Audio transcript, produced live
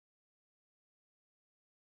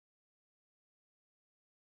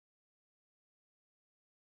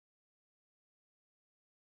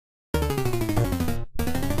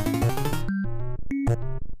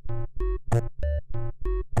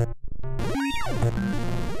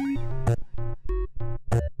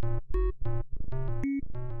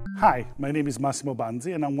Hi, my name is Massimo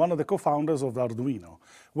Banzi and I'm one of the co-founders of Arduino.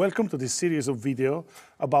 Welcome to this series of video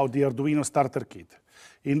about the Arduino Starter Kit.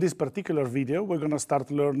 In this particular video, we're going to start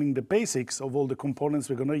learning the basics of all the components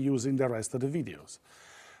we're going to use in the rest of the videos.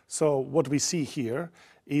 So what we see here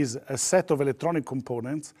is a set of electronic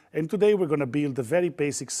components, and today we're going to build a very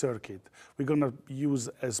basic circuit. We're going to use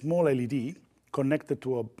a small LED connected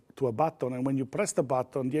to a button, and when you press the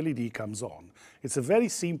button, the LED comes on. It's a very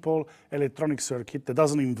simple electronic circuit that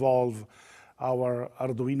doesn't involve our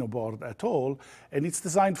Arduino board at all, and it's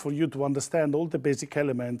designed for you to understand all the basic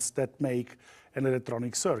elements that make an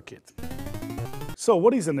electronic circuit. So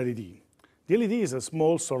what is an LED? The LED is a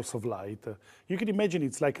small source of light. You can imagine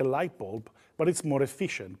it's like a light bulb, but it's more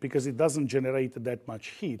efficient because it doesn't generate that much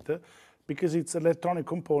heat because it's an electronic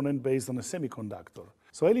component based on a semiconductor.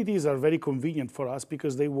 So LEDs are very convenient for us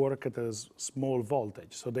because they work at a small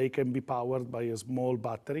voltage. So they can be powered by a small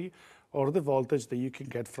battery or the voltage that you can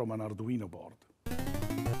get from an Arduino board.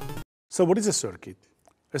 So what is a circuit?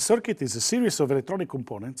 A circuit is a series of electronic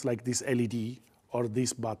components like this LED or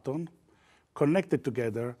this button connected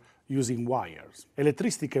together using wires.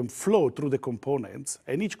 Electricity can flow through the components,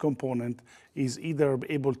 and each component is either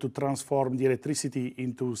able to transform the electricity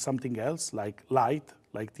into something else, like light,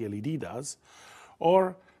 like the LED does,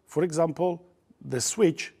 or, for example, the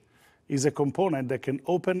switch is a component that can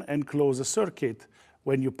open and close a circuit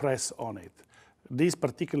when you press on it. This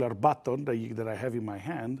particular button that I have in my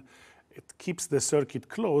hand, it keeps the circuit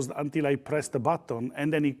closed until I press the button,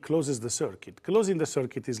 and then it closes the circuit. Closing the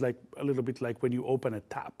circuit is like a little bit like when you open a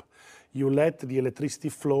tap. You let the electricity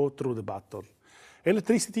flow through the button.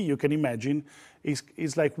 Electricity, you can imagine,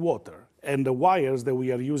 is like water, and the wires that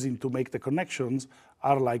we are using to make the connections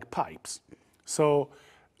are like pipes. So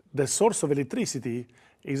the source of electricity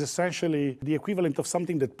is essentially the equivalent of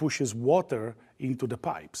something that pushes water into the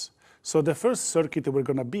pipes. So the first circuit that we're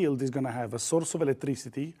going to build is going to have a source of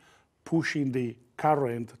electricity pushing the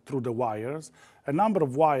current through the wires, a number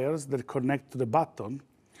of wires that connect to the button.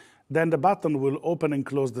 Then the button will open and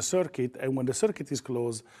close the circuit, and when the circuit is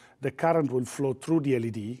closed, the current will flow through the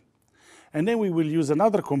LED. And then we will use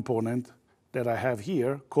another component that I have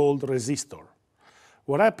here called resistor.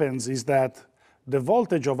 What happens is that the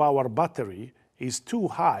voltage of our battery is too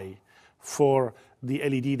high for the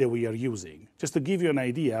LED that we are using. Just to give you an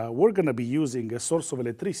idea, we're going to be using a source of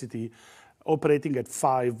electricity operating at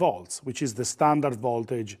 5 volts, which is the standard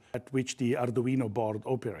voltage at which the Arduino board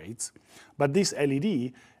operates. But this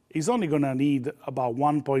LED is only going to need about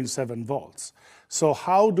 1.7 volts. So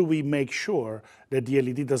how do we make sure that the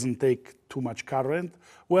LED doesn't take too much current?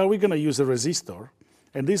 Well, we're going to use a resistor,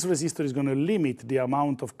 and this resistor is going to limit the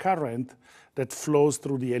amount of current that flows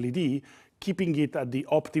through the LED, keeping it at the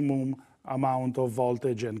optimum amount of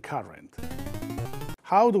voltage and current.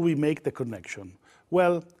 How do we make the connection?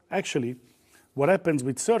 Well, actually, what happens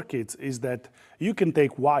with circuits is that you can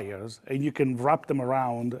take wires and you can wrap them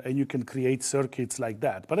around and you can create circuits like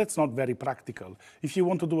that, but that's not very practical. If you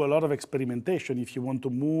want to do a lot of experimentation, if you want to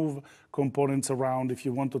move components around, if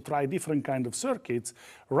you want to try different kinds of circuits,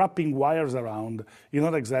 wrapping wires around is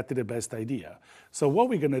not exactly the best idea. So what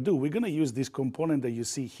we're going to do, we're going to use this component that you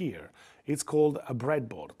see here. It's called a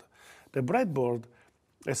breadboard. The breadboard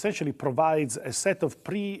essentially provides a set of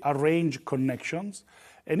pre-arranged connections,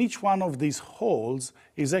 and each one of these holes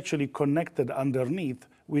is actually connected underneath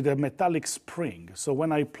with a metallic spring. So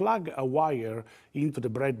when I plug a wire into the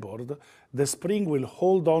breadboard, the spring will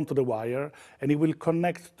hold on to the wire and it will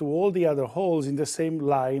connect to all the other holes in the same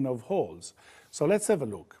line of holes. So let's have a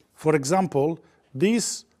look. For example,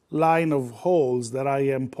 this line of holes that I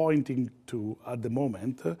am pointing to at the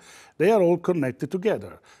moment, they are all connected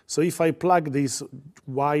together. So if I plug this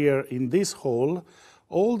wire in this hole,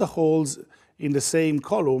 all the holes in the same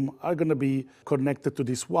column are going to be connected to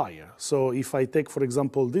this wire. So if I take, for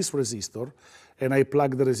example, this resistor, and I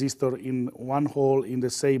plug the resistor in one hole in the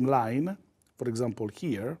same line, for example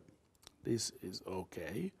here, this is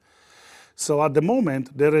okay. So at the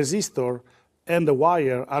moment, the resistor and the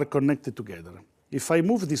wire are connected together. If I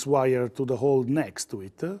move this wire to the hole next to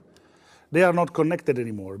it, they are not connected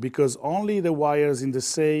anymore because only the wires in the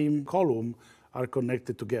same column are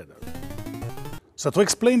connected together. So to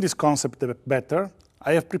explain this concept better,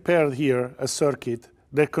 I have prepared here a circuit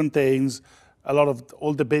that contains a lot of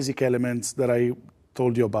all the basic elements that I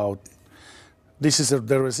told you about. This is the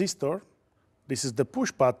resistor, this is the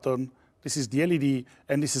push button, this is the LED,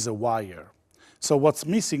 and this is a wire. So what's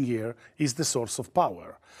missing here is the source of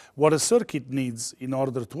power. What a circuit needs in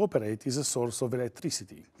order to operate is a source of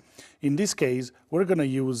electricity. In this case, we're going to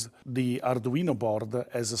use the Arduino board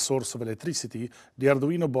as a source of electricity. The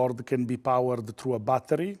Arduino board can be powered through a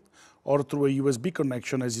battery or through a USB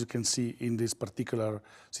connection, as you can see in this particular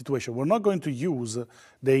situation. We're not going to use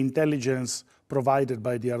the intelligence provided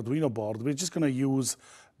by the Arduino board. We're just going to use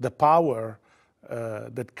the power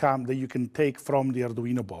that you can take from the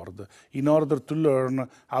Arduino board in order to learn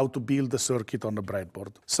how to build the circuit on the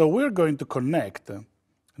breadboard. So we're going to connect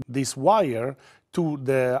this wire to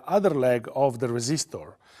the other leg of the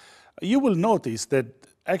resistor. You will notice that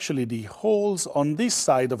actually the holes on this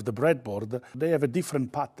side of the breadboard, they have a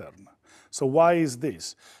different pattern. So why is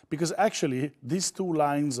this? Because actually these two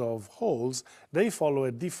lines of holes, they follow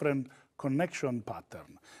a different connection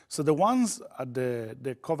pattern. So the ones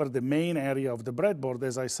that cover the main area of the breadboard,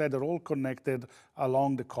 as I said, are all connected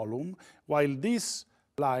along the column, while these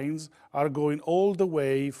lines are going all the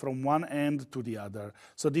way from one end to the other.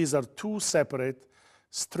 So these are two separate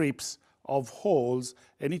strips of holes,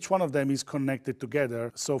 and each one of them is connected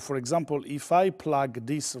together. So for example, if I plug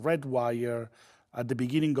this red wire at the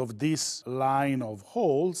beginning of this line of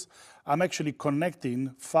holes, I'm actually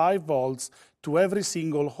connecting 5 volts to every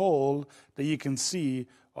single hole that you can see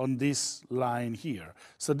on this line here.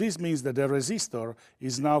 So this means that the resistor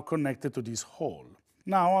is now connected to this hole.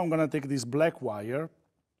 Now I'm going to take this black wire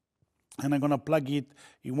and I'm going to plug it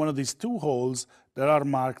in one of these two holes that are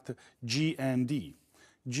marked G and D.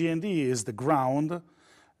 G and D is the ground.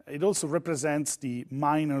 It also represents the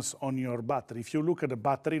minus on your battery. If you look at the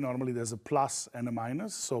battery, normally there's a plus and a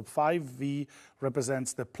minus. So 5V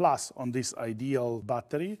represents the plus on this ideal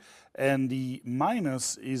battery, and the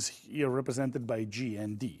minus is here represented by G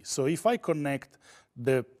and D. So if I connect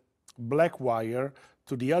the black wire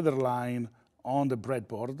to the other line on the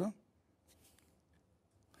breadboard,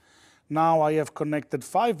 now I have connected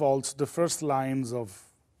 5 volts, the first lines of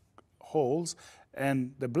holes,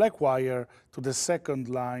 and the black wire to the second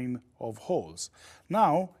line of holes.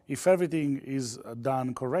 Now, if everything is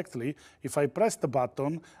done correctly, if I press the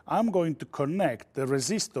button, I'm going to connect the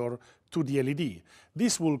resistor to the LED.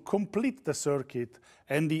 This will complete the circuit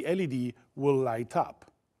and the LED will light up.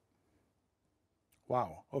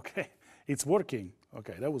 Wow, okay, it's working.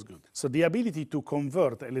 Okay, that was good. So the ability to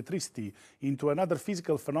convert electricity into another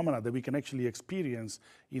physical phenomena that we can actually experience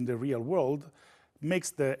in the real world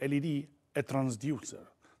makes the LED a transducer.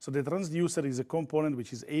 So the transducer is a component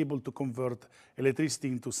which is able to convert electricity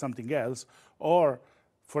into something else, or,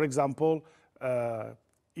 for example,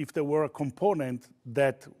 if there were a component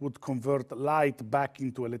that would convert light back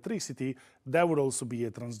into electricity, that would also be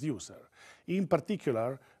a transducer. In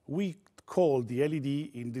particular, we call the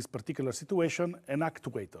LED in this particular situation an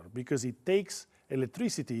actuator, because it takes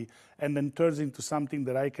electricity and then turns into something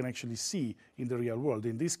that I can actually see in the real world.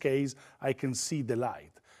 In this case, I can see the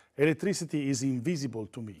light. Electricity is invisible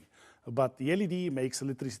to me, but the LED makes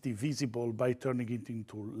electricity visible by turning it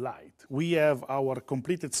into light. We have our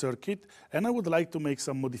completed circuit, and I would like to make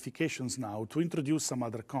some modifications now to introduce some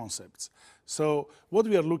other concepts. So what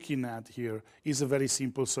we are looking at here is a very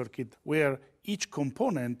simple circuit where each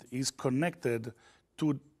component is connected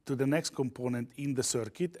to the next component in the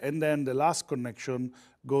circuit, and then the last connection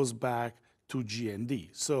goes back to G and D.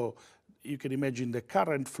 So you can imagine the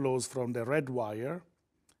current flows from the red wire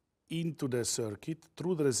into the circuit,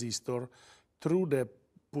 through the resistor, through the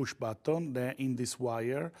push button, then in this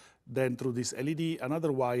wire, then through this LED,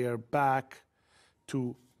 another wire back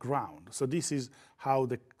to ground. So this is how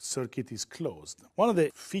the circuit is closed. One of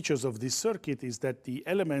the features of this circuit is that the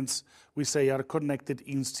elements, we say, are connected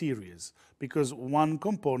in series, because one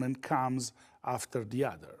component comes after the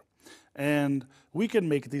other. And we can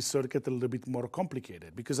make this circuit a little bit more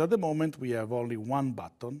complicated, because at the moment we have only one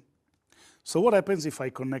button. So what happens if I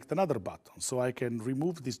connect another button? So I can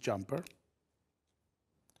remove this jumper,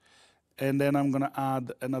 and then I'm going to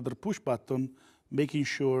add another push button, making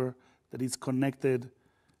sure that it's connected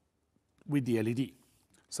with the LED.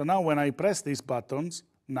 So now when I press these buttons,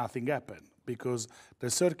 nothing happened, because the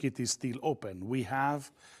circuit is still open. We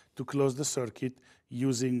have to close the circuit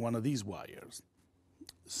using one of these wires.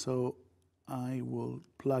 So I will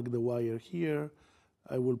plug the wire here,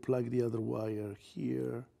 I will plug the other wire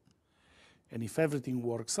here, and if everything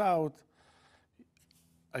works out,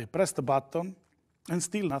 I press the button and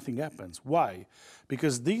still nothing happens. Why?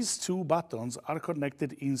 Because these two buttons are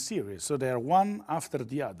connected in series, so they are one after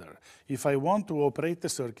the other. If I want to operate the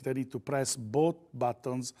circuit, I need to press both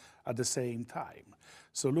buttons at the same time.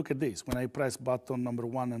 So look at this. When I press button number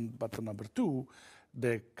 1 and button number 2,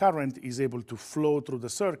 the current is able to flow through the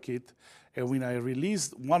circuit, and when I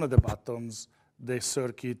release one of the buttons, the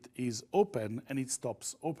circuit is open and it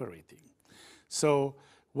stops operating. So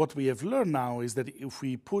what we have learned now is that if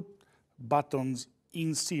we put buttons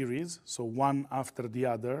in series, so one after the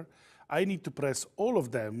other, I need to press all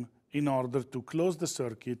of them in order to close the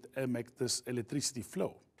circuit and make this electricity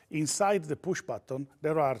flow. Inside the push button,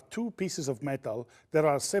 there are two pieces of metal that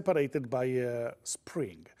are separated by a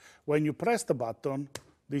spring. When you press the button,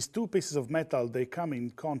 these two pieces of metal, they come in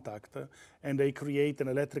contact and they create an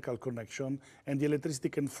electrical connection and the electricity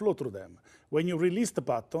can flow through them. When you release the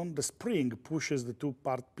button, the spring pushes the two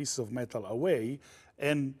pieces of metal away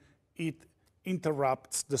and it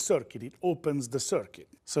interrupts the circuit, it opens the circuit.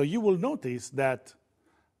 So you will notice that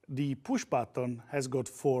the push button has got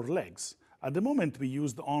 4 legs. At the moment we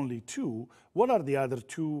used only 2. What are the other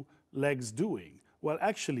 2 legs doing? Well,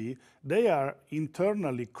 actually, they are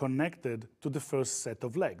internally connected to the first set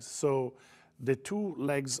of legs. So the 2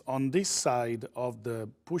 legs on this side of the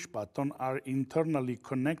push button are internally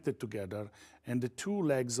connected together, and the 2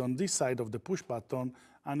 legs on this side of the push button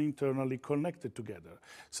are internally connected together.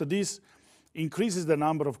 So this increases the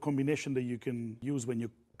number of combinations that you can use when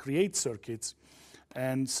you create circuits.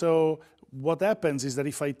 And so what happens is that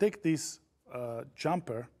if I take this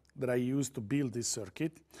jumper that I use to build this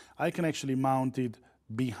circuit, I can actually mount it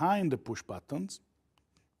behind the push buttons,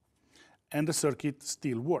 and the circuit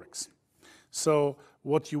still works. So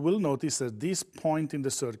what you will notice is that this point in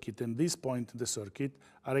the circuit and this point in the circuit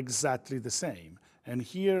are exactly the same. And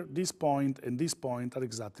here, this point and this point are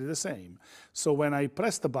exactly the same. So when I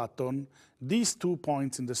press the button, these 2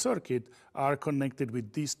 points in the circuit are connected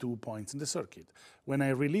with these 2 points in the circuit. When I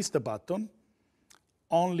release the button,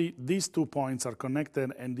 only these 2 points are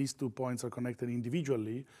connected and these 2 points are connected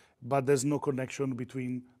individually, but there's no connection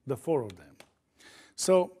between the 4 of them.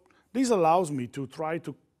 So this allows me to try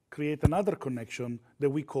to create another connection that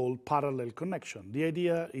we call parallel connection. The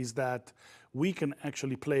idea is that we can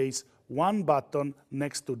actually place one button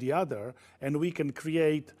next to the other, and we can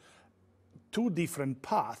create 2 different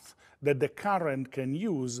paths that the current can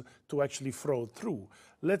use to actually flow through.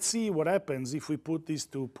 Let's see what happens if we put these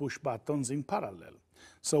 2 push buttons in parallel.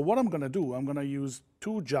 So what I'm going to do, I'm going to use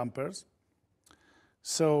 2 jumpers.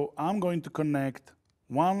 So I'm going to connect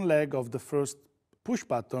one leg of the first push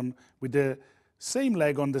button with the same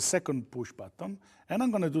leg on the second push button, and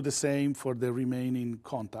I'm going to do the same for the remaining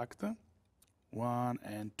contact, 1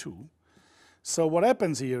 and 2. So what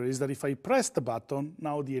happens here is that if I press the button,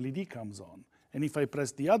 now the LED comes on. And if I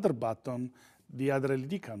press the other button, the other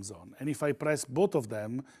LED comes on. And if I press both of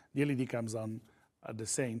them, the LED comes on at the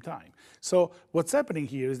same time. So what's happening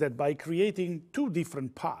here is that by creating 2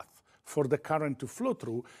 different paths for the current to flow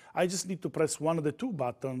through, I just need to press one of the 2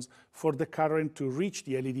 buttons for the current to reach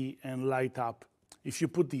the LED and light up. If you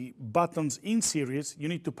put the buttons in series, you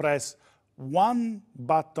need to press one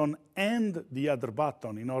button and the other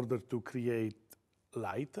button in order to create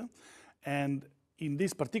light. And in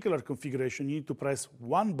this particular configuration, you need to press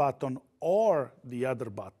one button or the other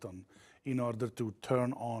button in order to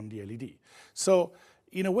turn on the LED. So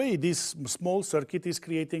in a way, this small circuit is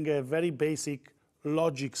creating a very basic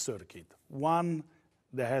logic circuit. One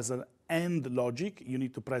that has an AND logic. You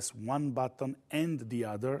need to press one button and the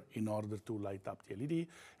other in order to light up the LED.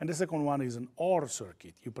 And the second one is an OR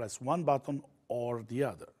circuit. You press one button or the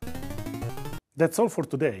other. That's all for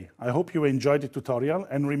today. I hope you enjoyed the tutorial,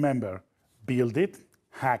 and remember, build it,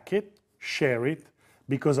 hack it, share it,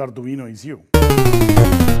 because Arduino is you.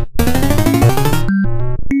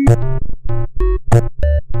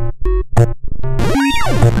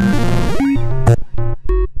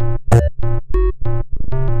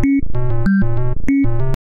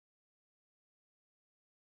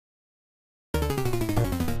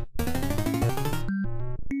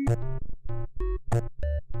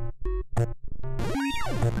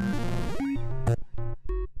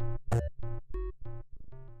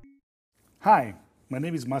 Hi, my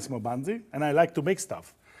name is Massimo Banzi, and I like to make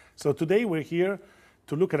stuff. So today we're here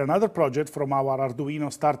to look at another project from our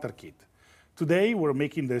Arduino starter kit. Today we're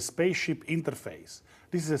making the spaceship interface.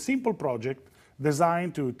 This is a simple project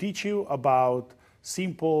designed to teach you about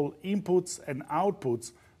simple inputs and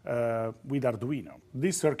outputs with Arduino.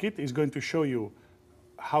 This circuit is going to show you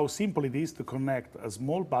how simple it is to connect a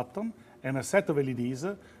small button and a set of LEDs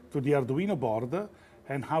to the Arduino board,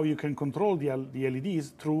 and how you can control the LEDs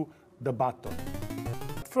through the button.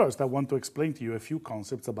 First, I want to explain to you a few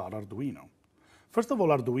concepts about Arduino. First of all,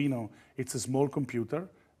 Arduino, it's a small computer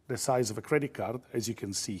the size of a credit card, as you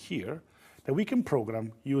can see here, that we can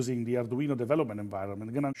program using the Arduino development environment.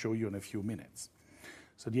 I'm going to show you in a few minutes.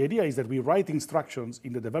 So the idea is that we write instructions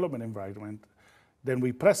in the development environment, then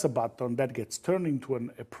we press a button that gets turned into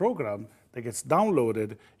a program that gets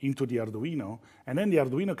downloaded into the Arduino, and then the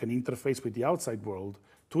Arduino can interface with the outside world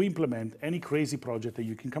to implement any crazy project that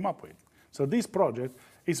you can come up with. So this project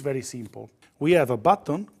is very simple. We have a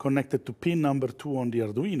button connected to pin number 2 on the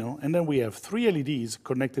Arduino, and then we have 3 LEDs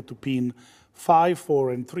connected to pin 5,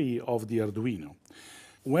 4, and 3 of the Arduino.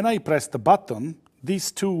 When I press the button,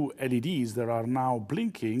 these 2 LEDs that are now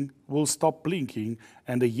blinking will stop blinking,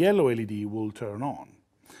 and the yellow LED will turn on.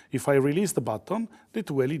 If I release the button, the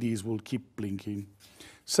 2 LEDs will keep blinking.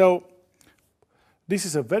 So this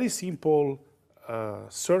is a very simple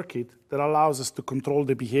circuit that allows us to control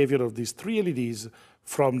the behavior of these 3 LEDs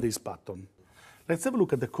from this button. Let's have a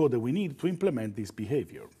look at the code that we need to implement this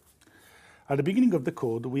behavior. At the beginning of the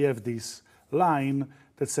code, we have this line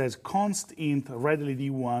that says const int red LED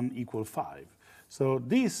 1 equal 5. So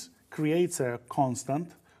this creates a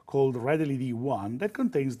constant called red LED 1 that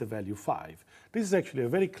contains the value 5. This is actually a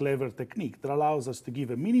very clever technique that allows us to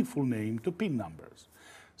give a meaningful name to pin numbers.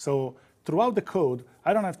 So throughout the code,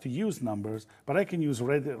 I don't have to use numbers, but I can use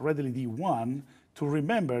red LED 1 to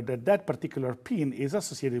remember that that particular pin is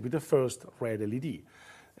associated with the first red LED.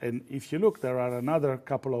 And if you look, there are another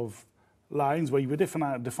couple of lines where you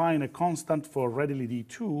define a constant for red LED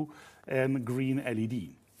 2 and green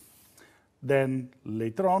LED. Then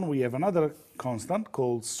later on, we have another constant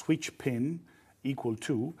called switch pin equal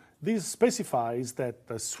to. This specifies that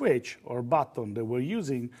the switch or button that we're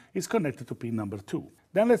using is connected to pin number 2.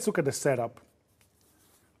 Then let's look at the setup.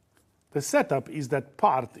 The setup is that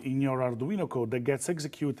part in your Arduino code that gets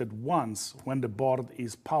executed once when the board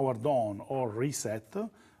is powered on or reset,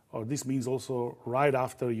 or this means also right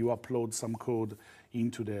after you upload some code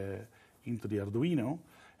into the Arduino.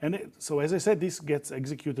 And so as I said, this gets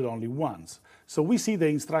executed only once. So we see the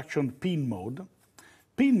instruction pin mode.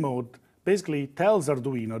 Pin mode basically tells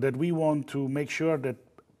Arduino that we want to make sure that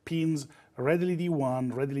pins red LED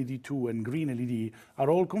 1, red LED 2, and green LED are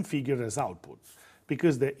all configured as outputs,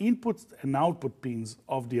 because the input and output pins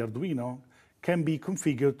of the Arduino can be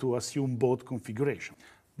configured to assume both configurations.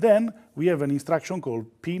 Then we have an instruction called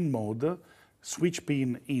pin mode, switch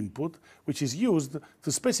pin input, which is used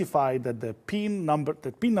to specify that the pin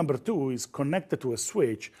number 2 is connected to a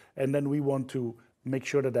switch, and then we want to make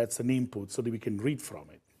sure that that's an input so that we can read from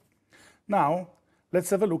it. Now, let's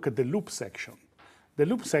have a look at the loop section. The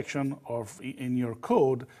loop section in your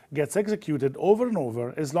code gets executed over and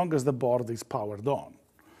over as long as the board is powered on.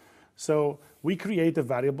 So we create a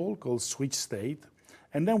variable called switch state,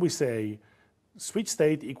 and then we say switch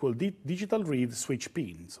state equal digital read switch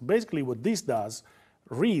pin. So basically what this does,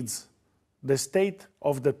 reads the state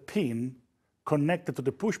of the pin connected to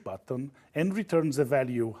the push button and returns a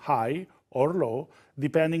value high or low,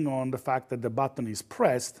 depending on the fact that the button is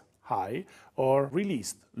pressed high or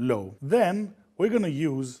released low. Then we're going to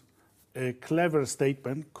use a clever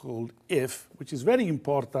statement called if, which is very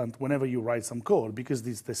important whenever you write some code, because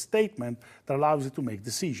it's the statement that allows you to make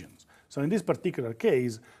decisions. So in this particular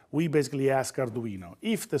case, we basically ask Arduino,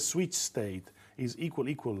 if the switch state is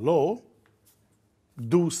equal low,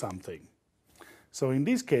 do something. So in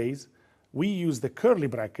this case, we use the curly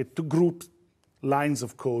bracket to group lines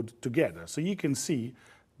of code together. So you can see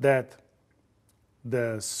that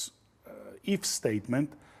the if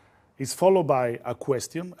statement is followed by a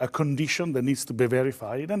question, a condition that needs to be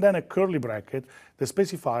verified, and then a curly bracket that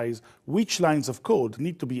specifies which lines of code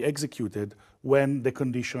need to be executed when the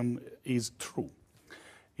condition is true.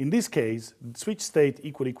 In this case, switch state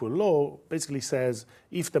equal low basically says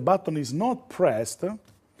if the button is not pressed,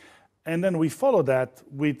 and then we follow that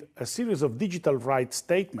with a series of digital write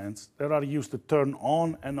statements that are used to turn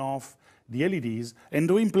on and off the LEDs and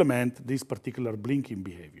to implement this particular blinking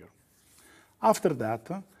behavior. After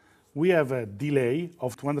that, we have a delay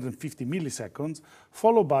of 250 milliseconds,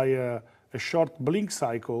 followed by a short blink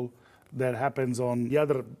cycle that happens on the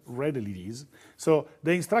other red LEDs. So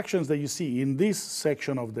the instructions that you see in this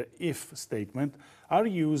section of the if statement are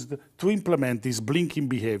used to implement this blinking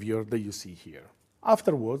behavior that you see here.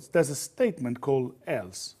 Afterwards, there's a statement called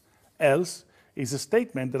else. Else is a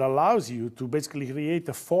statement that allows you to basically create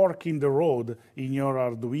a fork in the road in your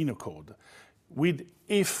Arduino code. With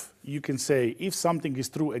if, you can say, if something is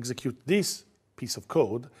true, execute this piece of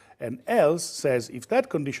code, and else says, if that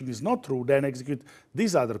condition is not true, then execute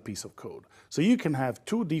this other piece of code. So you can have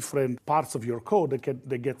two different parts of your code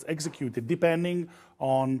that gets executed depending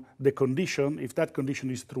on the condition, if that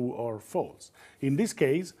condition is true or false. In this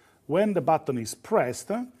case, when the button is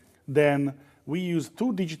pressed, then we use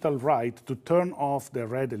two digital write to turn off the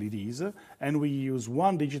red LEDs, and we use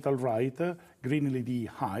one digital write, green LED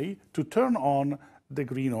high, to turn on the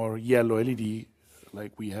green or yellow LED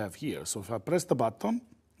like we have here. So if I press the button,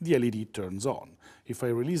 the LED turns on. If I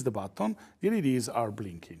release the button, the LEDs are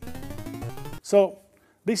blinking. So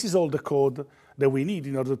this is all the code that we need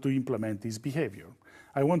in order to implement this behavior.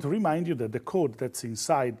 I want to remind you that the code that's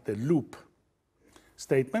inside the loop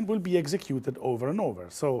statement will be executed over and over.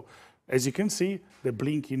 So as you can see, the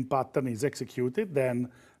blinking pattern is executed, then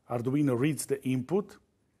Arduino reads the input,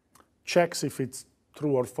 checks if it's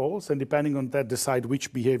true or false, and depending on that, decide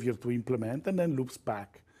which behavior to implement, and then loops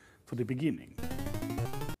back to the beginning.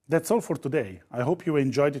 That's all for today. I hope you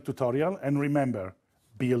enjoyed the tutorial, and remember,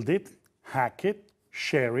 build it, hack it,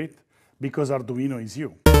 share it, because Arduino is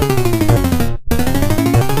you.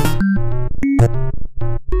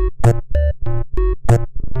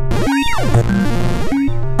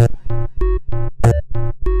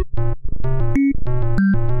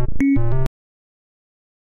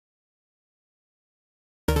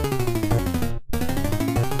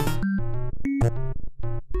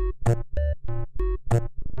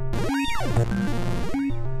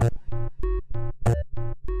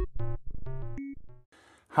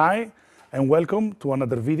 Hi, and welcome to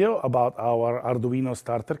another video about our Arduino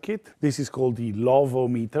starter kit. This is called the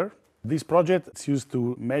Lovometer. This project is used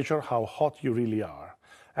to measure how hot you really are.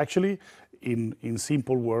 Actually, in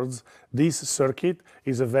simple words, this circuit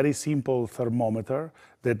is a very simple thermometer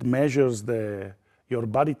that measures your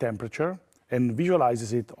body temperature and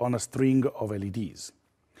visualizes it on a string of LEDs.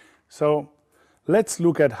 So let's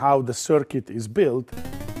look at how the circuit is built.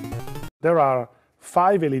 There are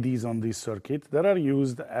 5 LEDs on this circuit that are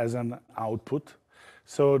used as an output.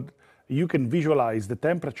 So you can visualize the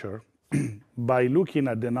temperature by looking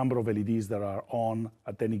at the number of LEDs that are on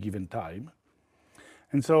at any given time.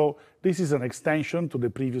 And so this is an extension to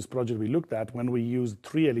the previous project we looked at when we used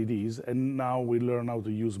 3 LEDs, and now we learn how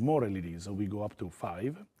to use more LEDs, so we go up to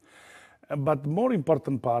 5. But the more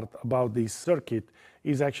important part about this circuit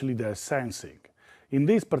is actually the sensing. In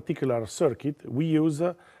this particular circuit, we use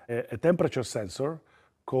a temperature sensor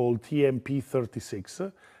called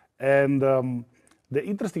TMP36. And the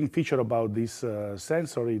interesting feature about this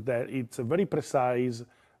sensor is that it's a very precise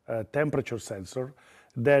temperature sensor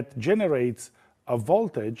that generates a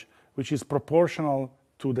voltage which is proportional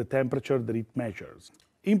to the temperature that it measures.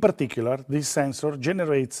 In particular, this sensor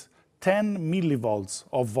generates 10 millivolts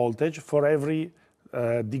of voltage for every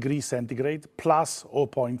degree centigrade plus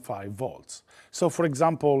 0.5 volts. So for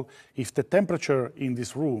example, if the temperature in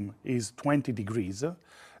this room is 20 degrees,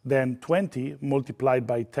 then 20 multiplied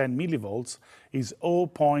by 10 millivolts is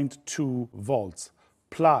 0.2 volts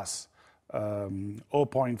plus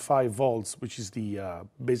 0.5 volts, which is the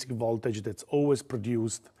basic voltage that's always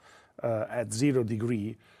produced at 0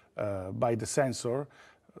 degree by the sensor.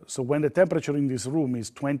 So when the temperature in this room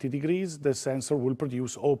is 20 degrees, the sensor will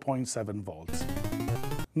produce 0.7 volts.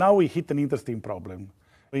 Now we hit an interesting problem.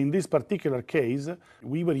 In this particular case,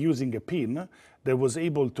 we were using a pin that was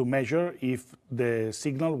able to measure if the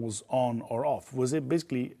signal was on or off. Was it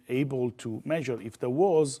basically able to measure if there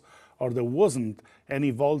was or there wasn't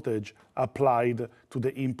any voltage applied to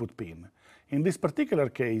the input pin. In this particular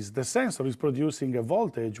case, the sensor is producing a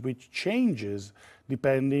voltage which changes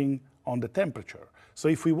depending on the temperature. So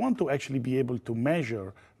if we want to actually be able to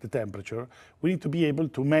measure the temperature, we need to be able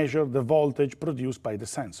to measure the voltage produced by the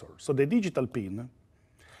sensor. So the digital pin,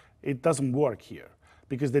 it doesn't work here,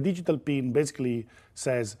 because the digital pin basically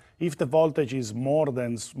says if the voltage is more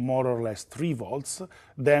or less 3 volts,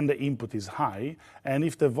 then the input is high, and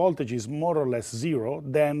if the voltage is more or less 0,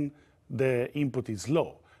 then the input is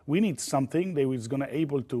low. We need something that is going to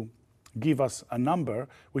able to give us a number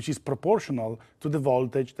which is proportional to the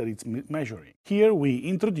voltage that it's measuring. Here we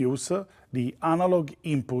introduce the analog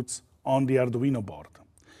inputs on the Arduino board.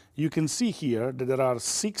 You can see here that there are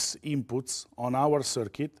 6 inputs on our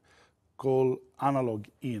circuit called analog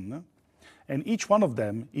in, and each one of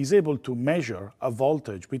them is able to measure a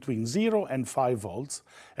voltage between 0 and 5 volts,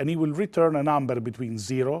 and it will return a number between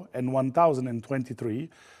 0 and 1023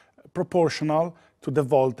 proportional to the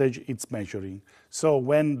voltage it's measuring. So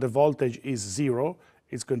when the voltage is 0,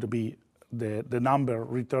 it's going to be the number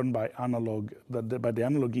returned by analog, by the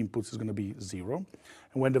analog inputs is going to be 0.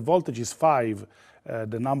 And when the voltage is 5,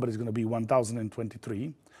 the number is going to be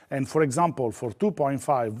 1023. And for example, for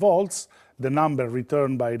 2.5 volts, the number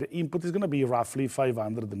returned by the input is going to be roughly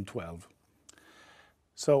 512.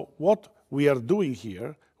 So what we are doing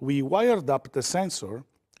here, we wired up the sensor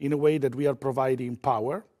in a way that we are providing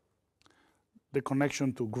power, the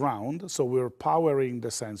connection to ground, so we're powering the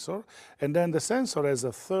sensor, and then the sensor has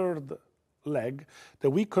a third leg that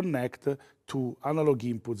we connect to analog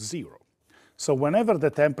input 0. So whenever the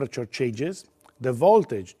temperature changes, the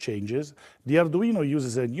voltage changes, the Arduino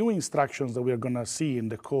uses a new instructions that we're going to see in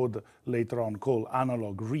the code later on called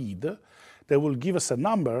analog read that will give us a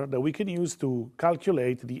number that we can use to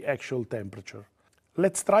calculate the actual temperature.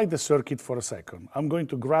 let's try the circuit for a second. I'm going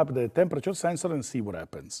to grab the temperature sensor and see what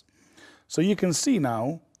happens. So you can see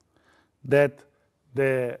now that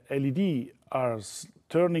the LED are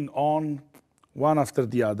turning on one after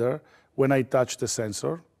the other when I touch the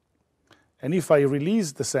sensor. And if I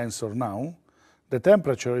release the sensor now, the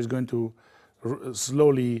temperature is going to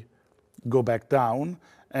slowly go back down,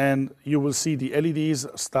 and you will see the LEDs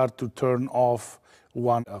start to turn off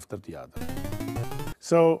one after the other.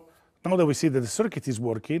 So now that we see that the circuit is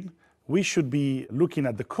working, we should be looking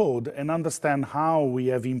at the code and understand how we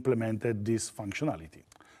have implemented this functionality.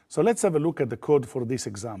 So let's have a look at the code for this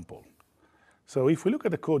example. So if we look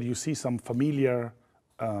at the code, you see some familiar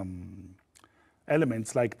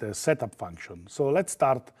elements like the setup function. So let's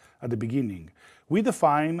start at the beginning. We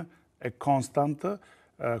define a constant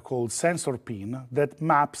called sensor pin that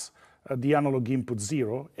maps the analog input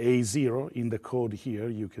 0, A0, in the code here,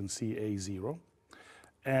 you can see A0.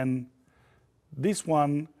 And this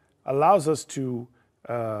one allows us to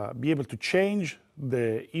be able to change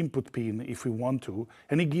the input pin if we want to,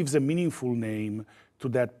 and it gives a meaningful name to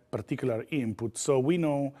that particular input, so we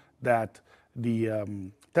know that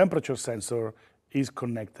the temperature sensor is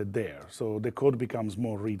connected there, so the code becomes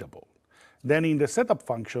more readable. Then in the setup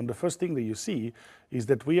function, the first thing that you see is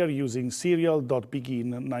that we are using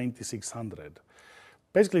serial.begin 9600.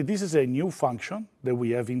 Basically, this is a new function that we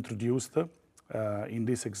have introduced in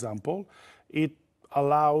this example. It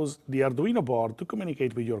allows the Arduino board to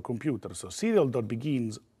communicate with your computer. So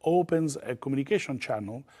serial.begins opens a communication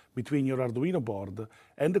channel between your Arduino board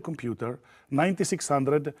and the computer.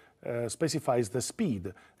 9600 specifies the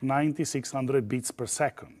speed, 9600 bits per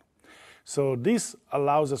second. So this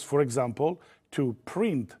allows us, for example, to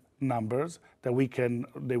print numbers that we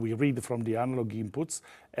read from the analog inputs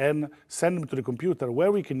and send them to the computer,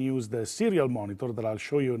 where we can use the serial monitor that I'll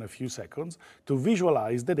show you in a few seconds to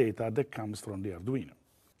visualize the data that comes from the Arduino.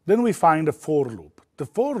 Then we find a for loop. The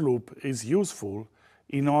for loop is useful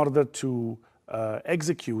in order to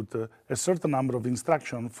execute a certain number of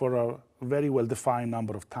instructions for a very well-defined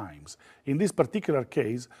number of times. In this particular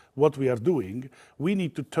case, what we are doing, we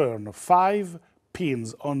need to turn 5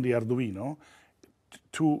 pins on the Arduino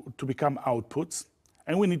to become outputs,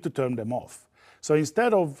 and we need to turn them off. So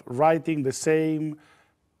instead of writing the same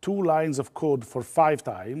 2 lines of code for 5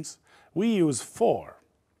 times, we use 4.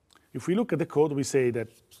 If we look at the code, we see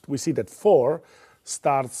that 4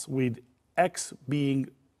 starts with x being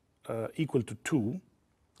equal to 2.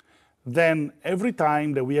 Then every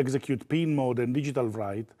time that we execute pin mode and digital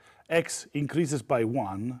write, x increases by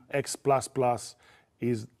 1. X++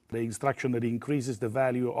 is the instruction that increases the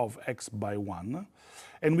value of x by 1.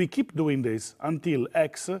 And we keep doing this until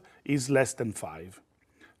x is less than 5.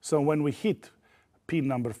 So when we hit pin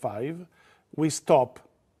number 5, we stop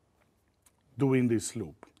doing this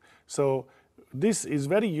loop. So this is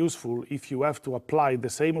very useful if you have to apply the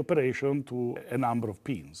same operation to a number of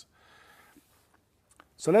pins.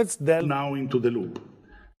 So let's delve now into the loop.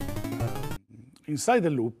 Inside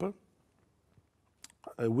the loop,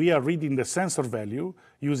 we are reading the sensor value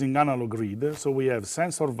using analog read. So we have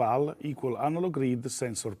sensor val equal analog read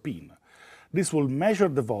sensor pin. This will measure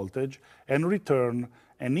the voltage and return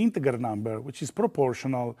an integer number which is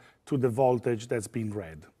proportional to the voltage that's been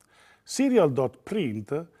read.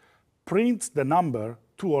 Serial.print prints the number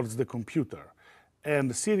towards the computer,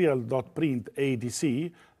 and serial.print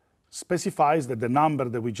ADC specifies that the number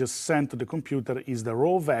that we just sent to the computer is the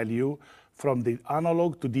raw value from the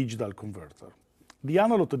analog to digital converter. The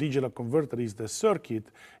analog to digital converter is the circuit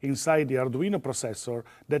inside the Arduino processor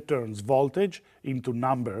that turns voltage into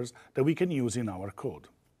numbers that we can use in our code.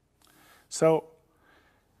 So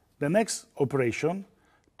the next operation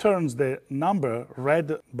turns the number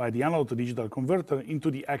read by the analog to digital converter into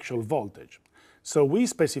the actual voltage. So we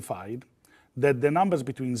specified that the numbers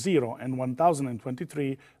between 0 and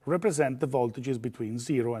 1023 represent the voltages between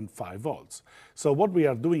 0 and 5 volts. So what we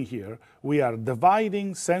are doing here, we are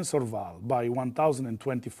dividing sensor val by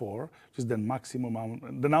 1024, which is the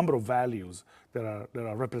maximum, the number of values that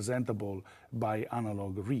are representable by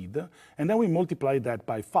analog read, and then we multiply that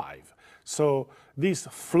by 5. So this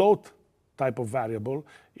float type of variable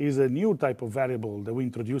is a new type of variable that we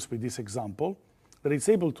introduced with this example, that is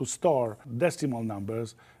able to store decimal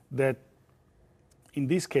numbers that in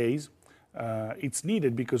this case, it's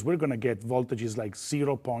needed because we're going to get voltages like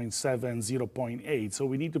 0.7, 0.8, so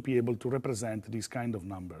we need to be able to represent these kind of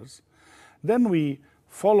numbers. Then we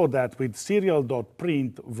follow that with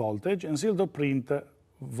serial.print voltage and serial.print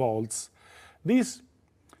volts. This,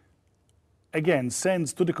 again,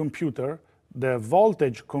 sends to the computer the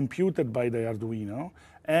voltage computed by the Arduino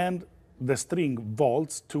and the string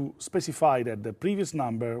volts to specify that the previous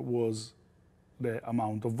number was the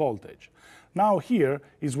amount of voltage. Now here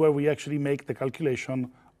is where we actually make the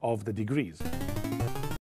calculation of the degrees.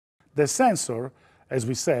 The sensor, as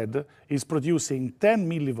we said, is producing 10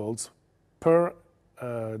 millivolts per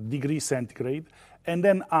degree centigrade and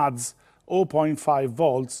then adds 0.5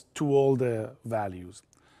 volts to all the values.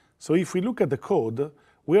 So if we look at the code,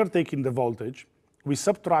 we are taking the voltage, we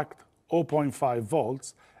subtract 0.5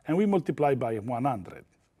 volts, and we multiply by 100.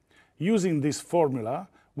 Using this formula,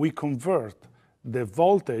 we convert the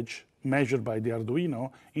voltage measured by the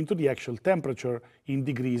Arduino into the actual temperature in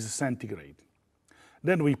degrees centigrade.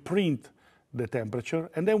 Then we print the temperature,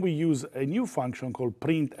 and then we use a new function called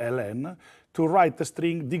println to write the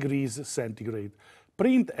string degrees centigrade.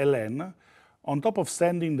 Println, on top of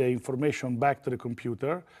sending the information back to the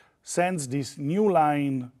computer, sends this new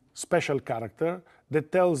line special character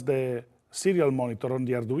that tells the serial monitor on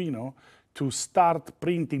the Arduino to start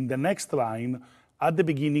printing the next line at the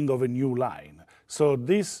beginning of a new line. So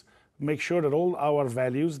this makes sure that all our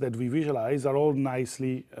values that we visualize are all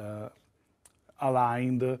nicely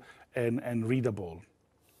aligned and readable.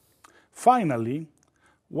 Finally,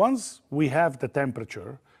 once we have the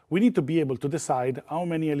temperature, we need to be able to decide how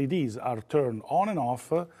many LEDs are turned on and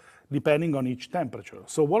off depending on each temperature.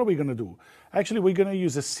 So what are we going to do? Actually, we're going to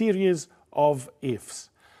use a series of ifs.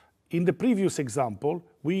 In the previous example,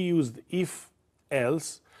 we used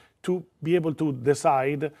if-else to be able to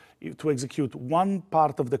decide to execute one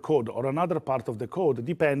part of the code or another part of the code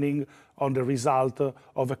depending on the result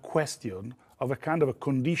of a question, of a kind of a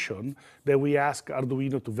condition that we ask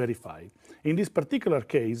Arduino to verify. In this particular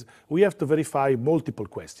case, we have to verify multiple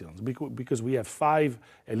questions because we have 5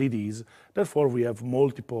 LEDs, therefore we have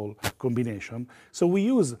multiple combinations. So we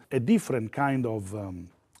use a different kind of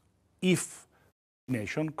if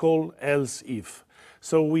combination called else if.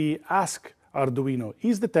 So we ask Arduino,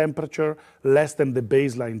 is the temperature less than the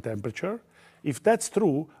baseline temperature? If that's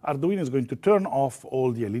true, Arduino is going to turn off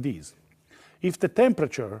all the LEDs. If the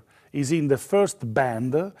temperature is in the first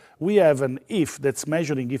band, we have an if that's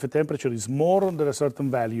measuring if a temperature is more than a certain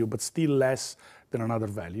value but still less than another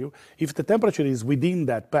value. If the temperature is within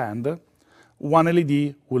that band, one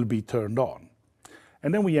LED will be turned on.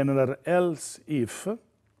 And then we have another else if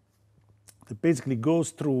that basically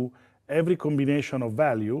goes through every combination of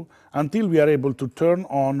value until we are able to turn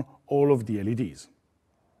on all of the LEDs.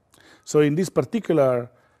 So in this particular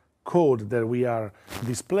code that we are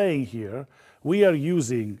displaying here, we are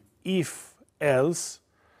using if-else,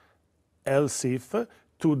 else-if,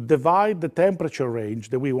 to divide the temperature range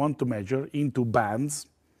that we want to measure into bands,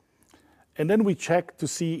 and then we check to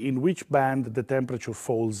see in which band the temperature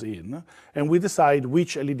falls in, and we decide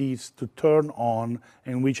which LEDs to turn on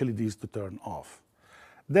and which LEDs to turn off.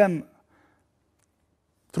 Then,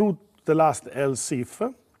 through the last else-if,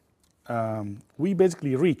 we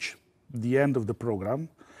basically reach the end of the program.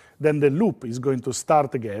 Then the loop is going to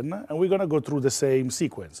start again, and we're going to go through the same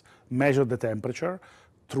sequence. Measure the temperature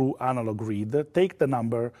through analog read, take the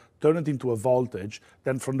number, turn it into a voltage,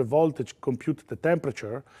 then from the voltage compute the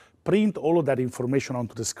temperature, print all of that information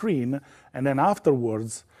onto the screen, and then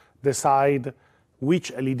afterwards decide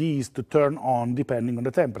which LEDs to turn on depending on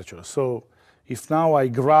the temperature. So if now I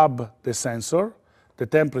grab the sensor, the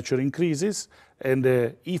temperature increases, and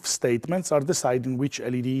the if statements are deciding which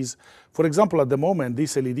LEDs. For example, at the moment,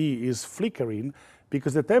 this LED is flickering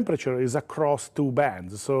because the temperature is across 2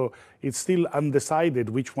 bands, so it's still undecided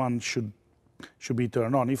which one should be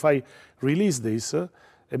turned on. If I release this, and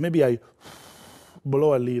maybe I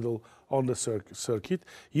blow a little on the circuit,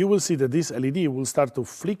 you will see that this LED will start to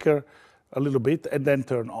flicker a little bit and then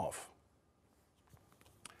turn off.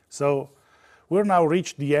 So we're now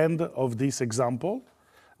reached the end of this example.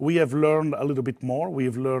 We have learned a little bit more.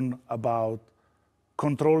 We've learned about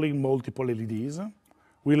controlling multiple LEDs.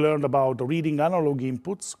 We learned about reading analog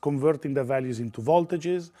inputs, converting the values into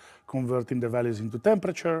voltages, converting the values into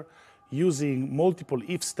temperature, using multiple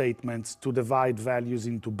if statements to divide values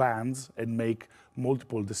into bands and make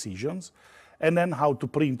multiple decisions, and then how to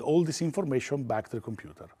print all this information back to the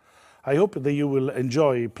computer. I hope that you will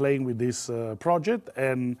enjoy playing with this project,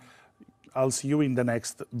 and I'll see you in the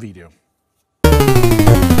next video.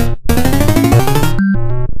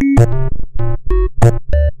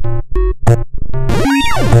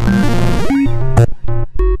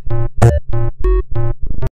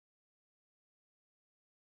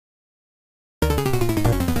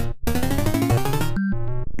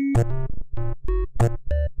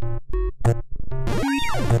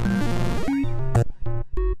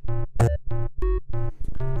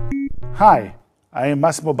 Hi, I am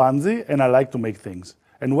Massimo Banzi and I like to make things.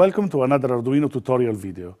 And welcome to another Arduino tutorial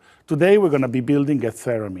video. Today we're going to be building a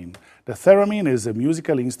theremin. The theremin is a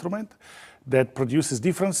musical instrument that produces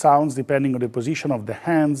different sounds depending on the position of the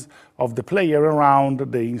hands of the player around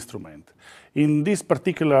the instrument. In this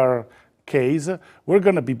particular case, we're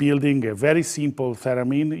going to be building a very simple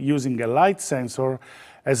theremin using a light sensor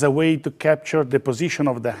as a way to capture the position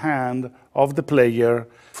of the hand of the player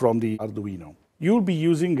from the Arduino. You'll be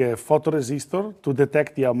using a photoresistor to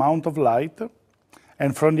detect the amount of light,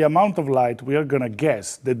 and from the amount of light, we are going to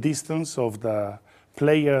guess the distance of the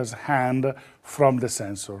player's hand from the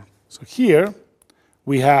sensor. So here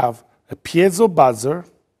we have a piezo buzzer.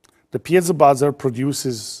 The piezo buzzer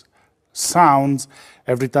produces sounds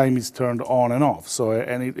every time it's turned on and off. So,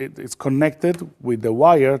 and it's connected with the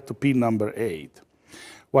wire to pin number 8.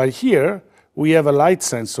 While here we have a light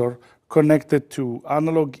sensor connected to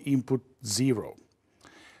analog input 0.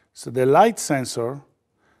 So the light sensor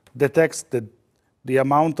detects the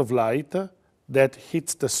amount of light that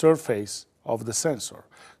hits the surface of the sensor.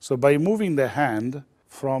 So by moving the hand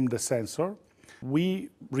from the sensor, we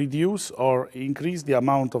reduce or increase the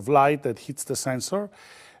amount of light that hits the sensor,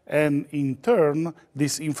 and in turn,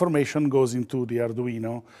 this information goes into the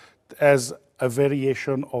Arduino as a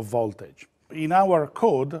variation of voltage. In our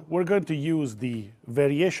code, we're going to use the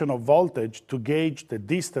variation of voltage to gauge the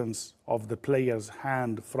distance of the player's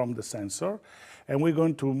hand from the sensor, and we're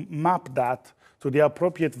going to map that to the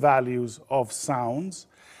appropriate values of sounds,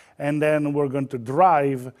 and then we're going to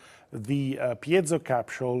drive the piezo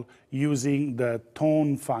capsule using the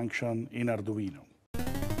tone function in Arduino.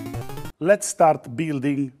 Let's start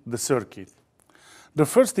building the circuit. The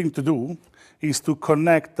first thing to do is to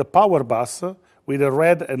connect the power bus with a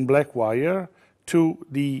red and black wire to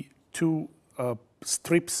the two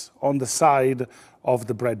strips on the side of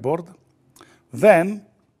the breadboard. Then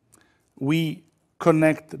we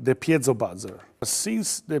connect the piezo buzzer.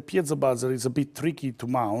 Since the piezo buzzer is a bit tricky to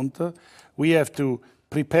mount, we have to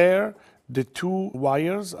prepare the two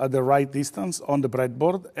wires at the right distance on the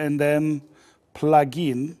breadboard and then plug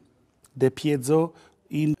in the piezo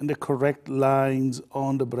in the correct lines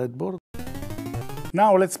on the breadboard.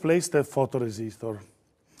 Now let's place the photoresistor.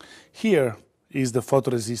 Here is the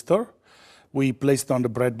photoresistor. We place it on the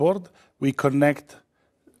breadboard. We connect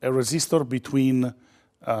a resistor between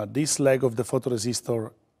this leg of the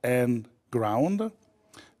photoresistor and ground.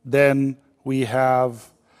 Then we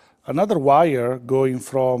have another wire going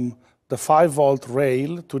from the 5-volt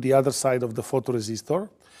rail to the other side of the photoresistor.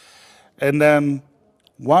 And then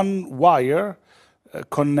one wire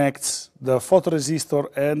connects the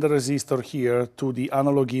photoresistor and the resistor here to the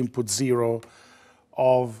analog input 0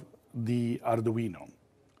 of the Arduino.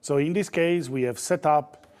 So in this case, we have set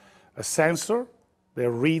up a sensor that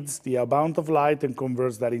reads the amount of light and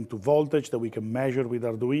converts that into voltage that we can measure with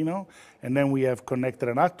Arduino. And then we have connected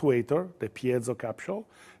an actuator, the piezo capsule,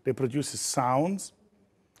 that produces sounds.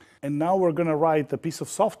 And now we're going to write a piece of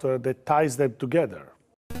software that ties them together.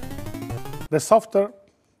 The software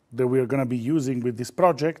that we are going to be using with this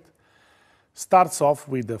project starts off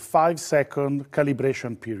with a 5-second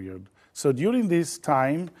calibration period. So during this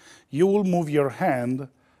time, you will move your hand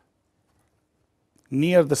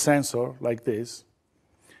near the sensor like this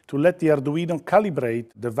to let the Arduino calibrate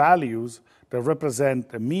the values that represent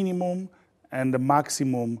the minimum and the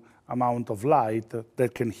maximum amount of light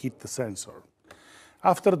that can hit the sensor.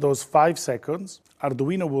 After those 5 seconds,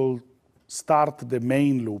 Arduino will start the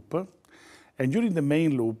main loop. And during the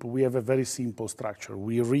main loop, we have a very simple structure.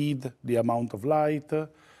 We read the amount of light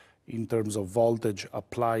in terms of voltage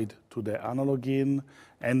applied to the analog in,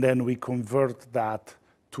 and then we convert that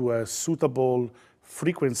to a suitable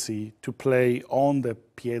frequency to play on the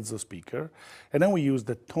piezo speaker. And then we use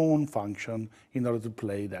the tone function in order to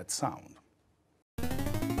play that sound.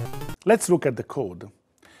 Let's look at the code.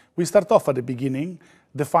 We start off at the beginning,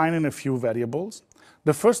 defining a few variables.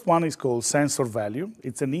 The first one is called sensor value.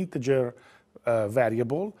 It's an integer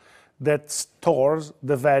variable that stores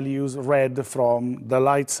the values read from the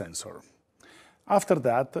light sensor. After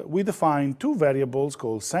that, we define two variables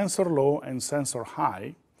called sensor low and sensor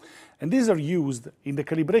high, and these are used in the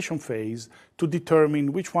calibration phase to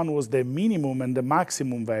determine which one was the minimum and the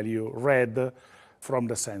maximum value read from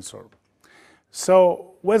the sensor.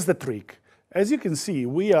 So where's the trick? As you can see,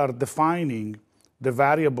 we are defining the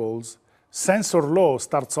variables. Sensor low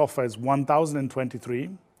starts off as 1023,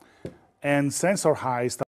 and sensor high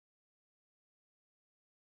starts